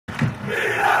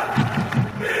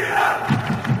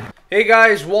Hey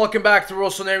guys, welcome back to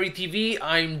Rossoneri TV.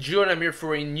 I'm Gio and I'm here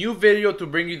for a new video to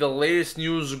bring you the latest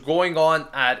news going on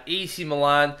at AC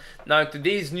Milan. Now in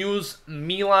today's news,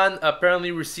 Milan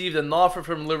apparently received an offer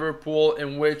from Liverpool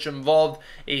in which involved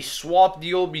a swap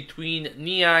deal between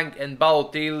Niang and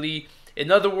Balotelli. In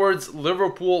other words,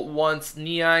 Liverpool wants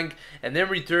Niang, and in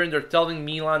return they're telling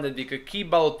Milan that they could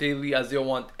keep Balotelli as they don't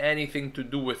want anything to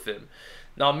do with him.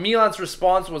 Now, Milan's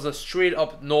response was a straight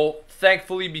up no,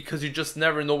 thankfully, because you just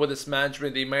never know with this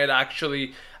management. They might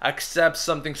actually accept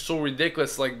something so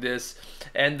ridiculous like this.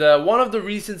 And one of the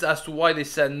reasons as to why they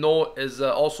said no is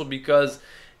also because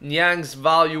Niang's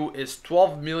value is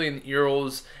 12 million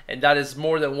euros, and that is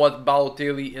more than what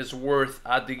Balotelli is worth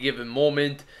at the given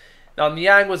moment. Now,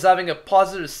 Niang was having a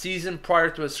positive season prior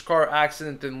to his car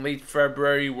accident in late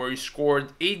February, where he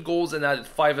scored 8 goals and added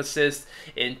 5 assists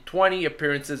in 20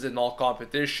 appearances in all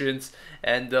competitions.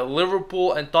 And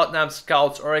Liverpool and Tottenham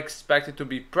scouts are expected to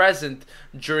be present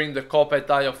during the Coppa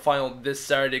Italia final this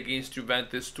Saturday against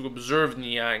Juventus to observe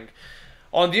Niang.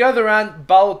 On the other hand,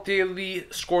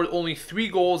 Balotelli scored only 3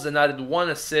 goals and added 1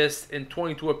 assist in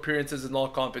 22 appearances in all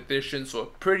competitions, so a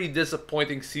pretty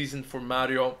disappointing season for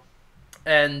Mario.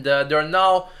 And there are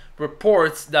now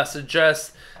reports that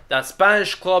suggest that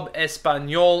Spanish club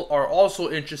Espanyol are also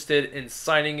interested in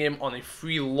signing him on a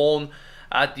free loan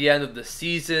at the end of the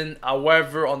season.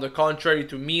 However, on the contrary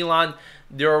to Milan,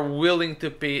 they are willing to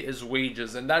pay his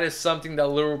wages, and that is something that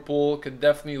Liverpool could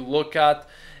definitely look at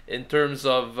in terms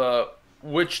of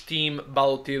which team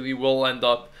Balotelli will end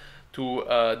up to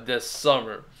this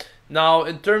summer. Now,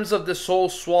 in terms of this whole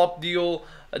swap deal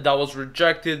that was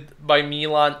rejected by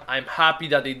Milan, I'm happy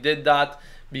that they did that,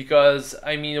 because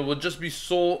I mean it would just be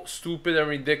so stupid and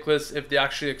ridiculous if they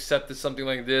actually accepted something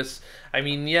like this. I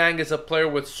mean, Niang is a player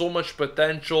with so much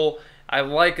potential. I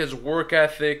like his work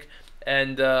ethic,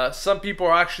 and some people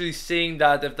are actually saying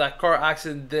that if that car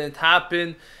accident didn't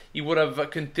happen, he would have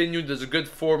continued his good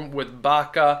form with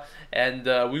Bacca,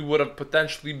 and we would have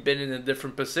potentially been in a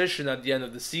different position at the end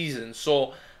of the season.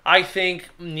 So I think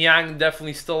Niang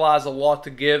definitely still has a lot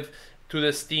to give to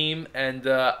this team, and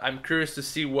I'm curious to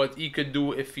see what he could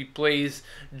do if he plays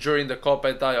during the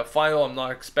Coppa Italia final. I'm not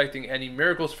expecting any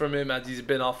miracles from him as he's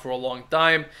been off for a long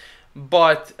time,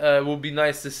 but it will be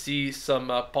nice to see some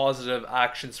positive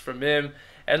actions from him.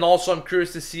 And also I'm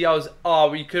curious to see how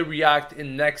we could react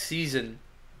in next season,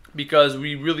 because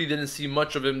we really didn't see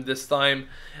much of him this time.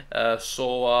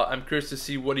 So I'm curious to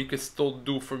see what he could still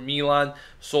do for Milan.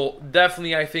 So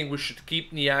definitely I think we should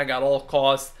keep Niang at all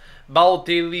costs.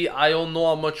 Balotelli, I don't know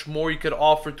how much more he could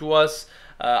offer to us.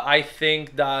 I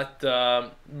think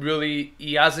that really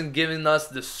he hasn't given us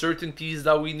the certainties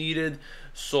that we needed.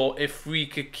 So if we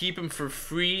could keep him for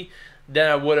free, then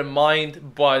I wouldn't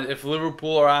mind. But if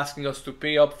Liverpool are asking us to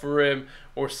pay up for him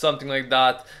or something like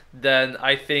that, then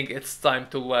I think it's time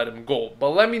to let him go. But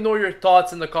let me know your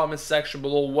thoughts in the comment section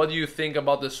below. What do you think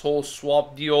about this whole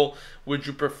swap deal? Would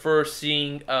you prefer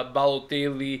seeing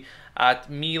Balotelli at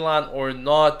Milan or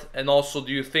not? And also,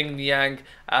 do you think Niang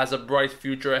has a bright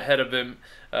future ahead of him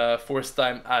for his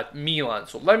time at Milan?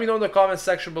 So let me know in the comment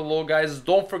section below, guys.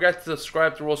 Don't forget to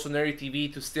subscribe to Rossoneri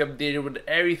TV to stay updated with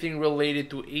everything related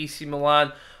to AC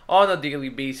Milan on a daily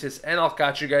basis, and I'll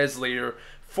catch you guys later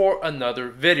for another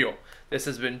video. This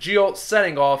has been Gio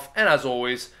signing off, and as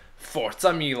always,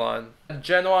 Forza Milan.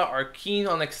 Genoa are keen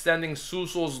on extending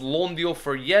Suso's loan deal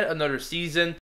for yet another season.